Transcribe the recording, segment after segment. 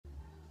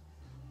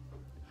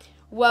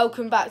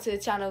Welcome back to the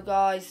channel,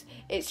 guys.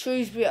 It's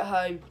Shrewsbury at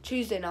home,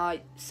 Tuesday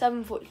night,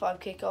 7:45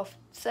 kick-off.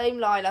 Same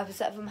lineup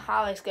except from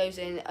Harris goes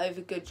in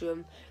over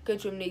Goodrum.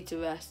 Goodrum needs a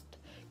rest.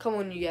 Come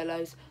on, you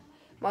yellows.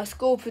 My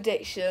score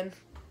prediction,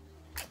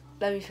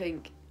 let me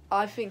think.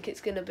 I think it's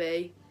going to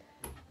be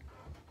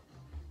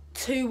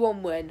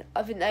 2-1 win.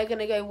 I think they're going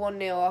to go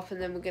 1-0 up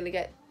and then we're going to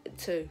get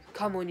 2.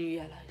 Come on, you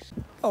yellows.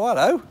 Oh,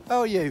 hello. How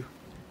are you?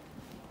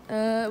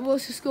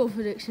 What's the score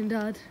prediction,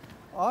 Dad?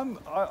 I'm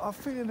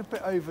feeling a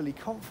bit overly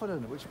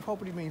confident, which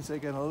probably means they're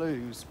going to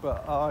lose,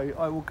 but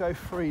I will go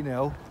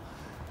 3-0.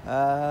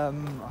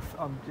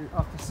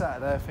 After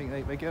Saturday, I think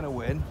they're going to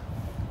win,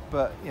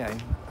 but you know,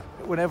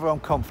 whenever I'm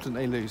confident,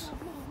 they lose.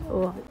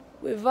 All right.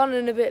 We're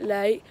running a bit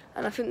late,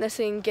 and I think they're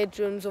seeing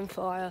Goodrum's on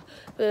fire.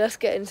 But let's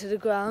get into the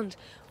ground.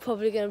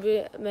 Probably going to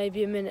be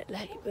maybe a minute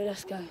late, but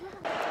let's go.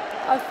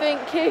 I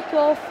think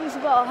kick-off is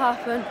about to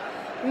happen.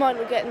 We might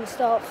not get in the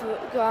start for the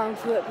ground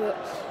for it, but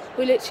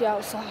we're literally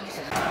outside.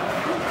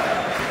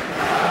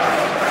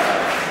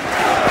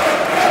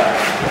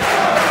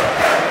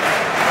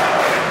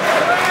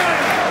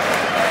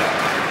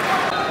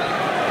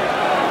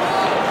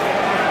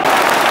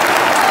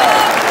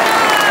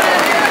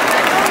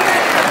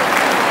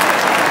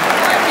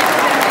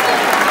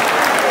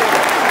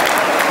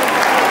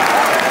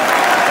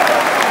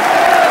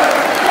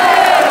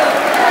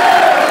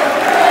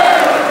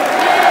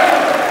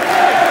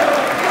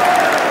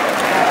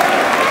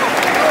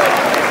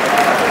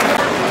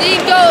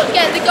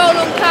 Get the goal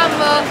on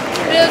camera,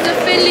 but it was a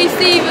Finley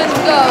Stevens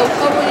goal.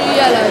 Come on, you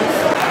yellows.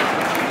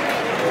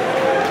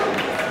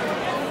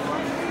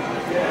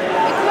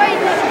 McGray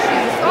never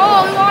shoots.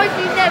 Oh, why do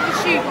you never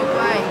shoot,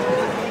 McGray?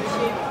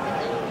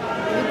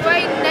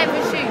 McGray never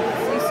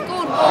shoots. He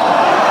scored one.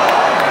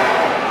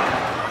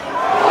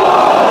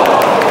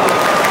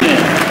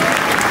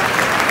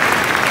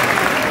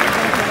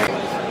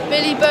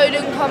 Billy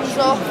Bowden comes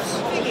off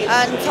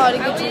and Tyler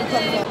Goodrum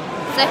comes off.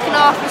 Second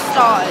half has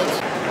started.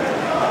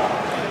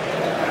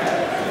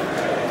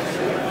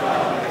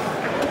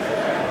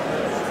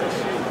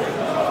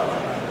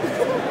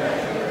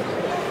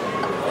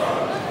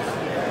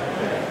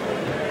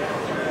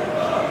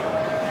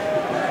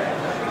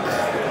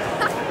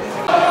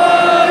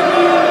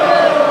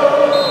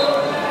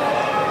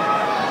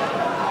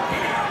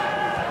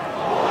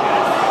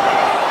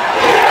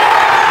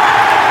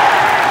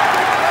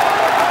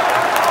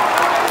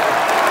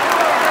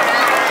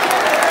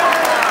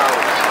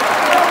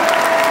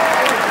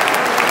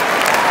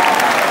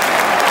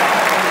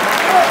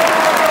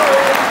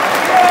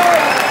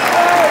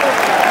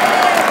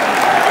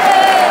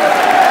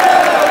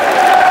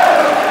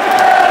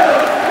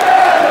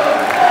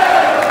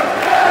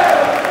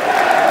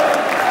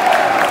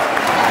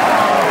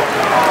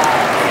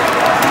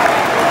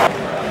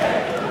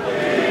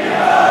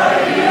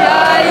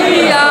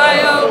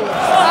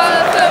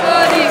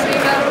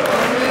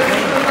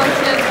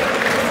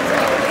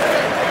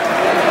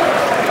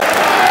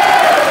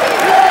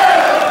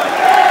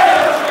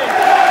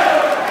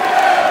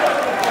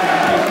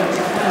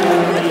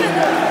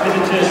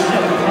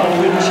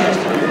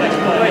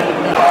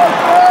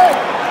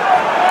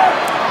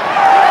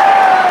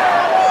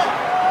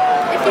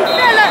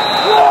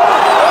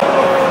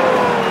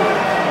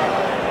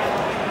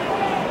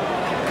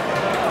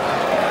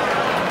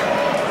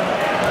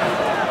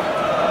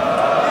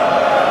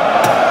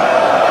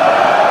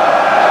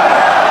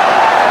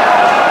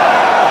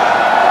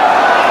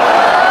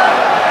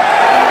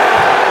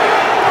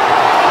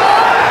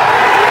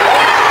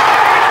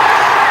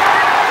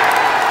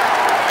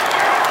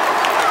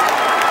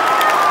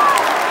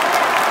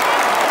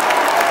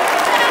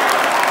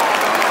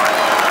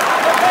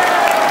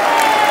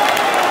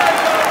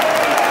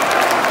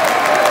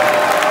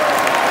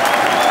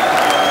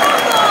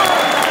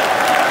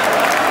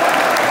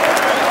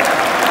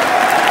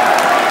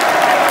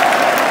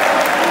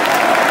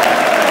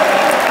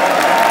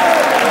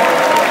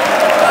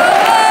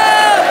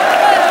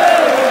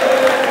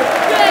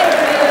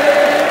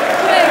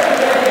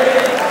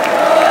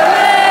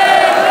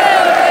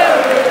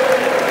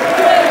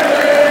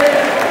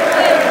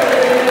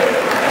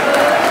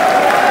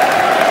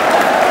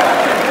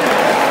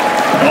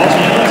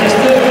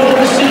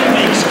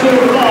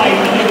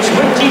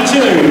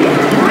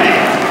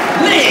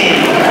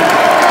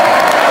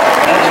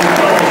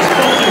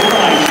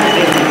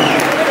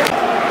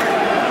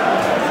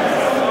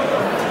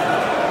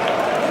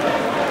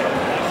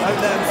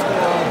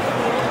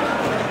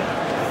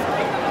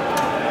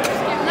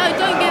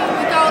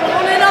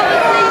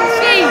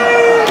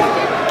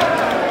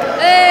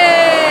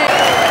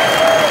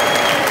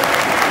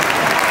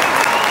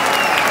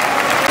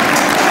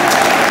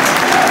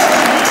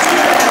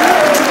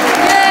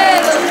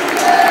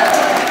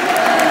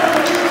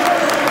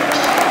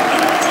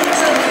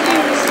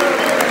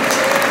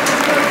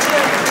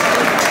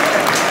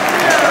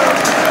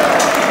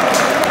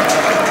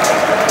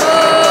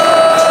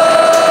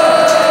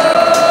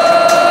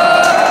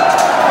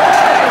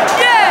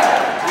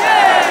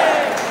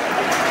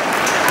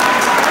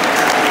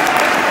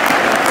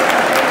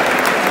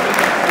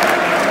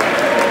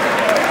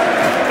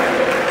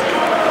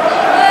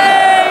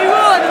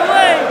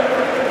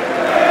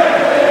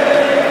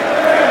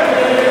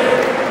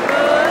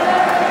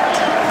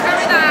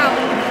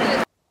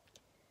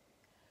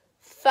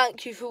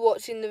 Thank you for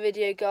watching the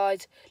video,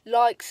 guys.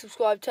 Like,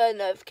 subscribe, turn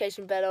the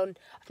notification bell on.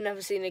 I've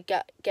never seen a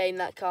game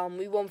that calm.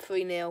 We won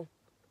 3-0.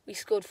 We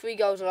scored 3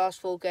 goals in the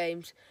last 4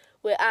 games.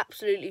 We're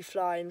absolutely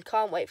flying.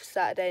 Can't wait for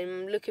Saturday.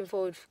 I'm looking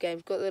forward for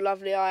games. Got the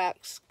lovely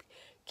Ajax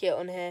kit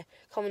on here.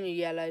 Come on, you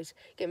yellows.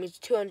 Get me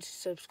to 200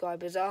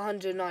 subscribers at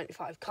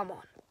 195. Come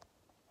on.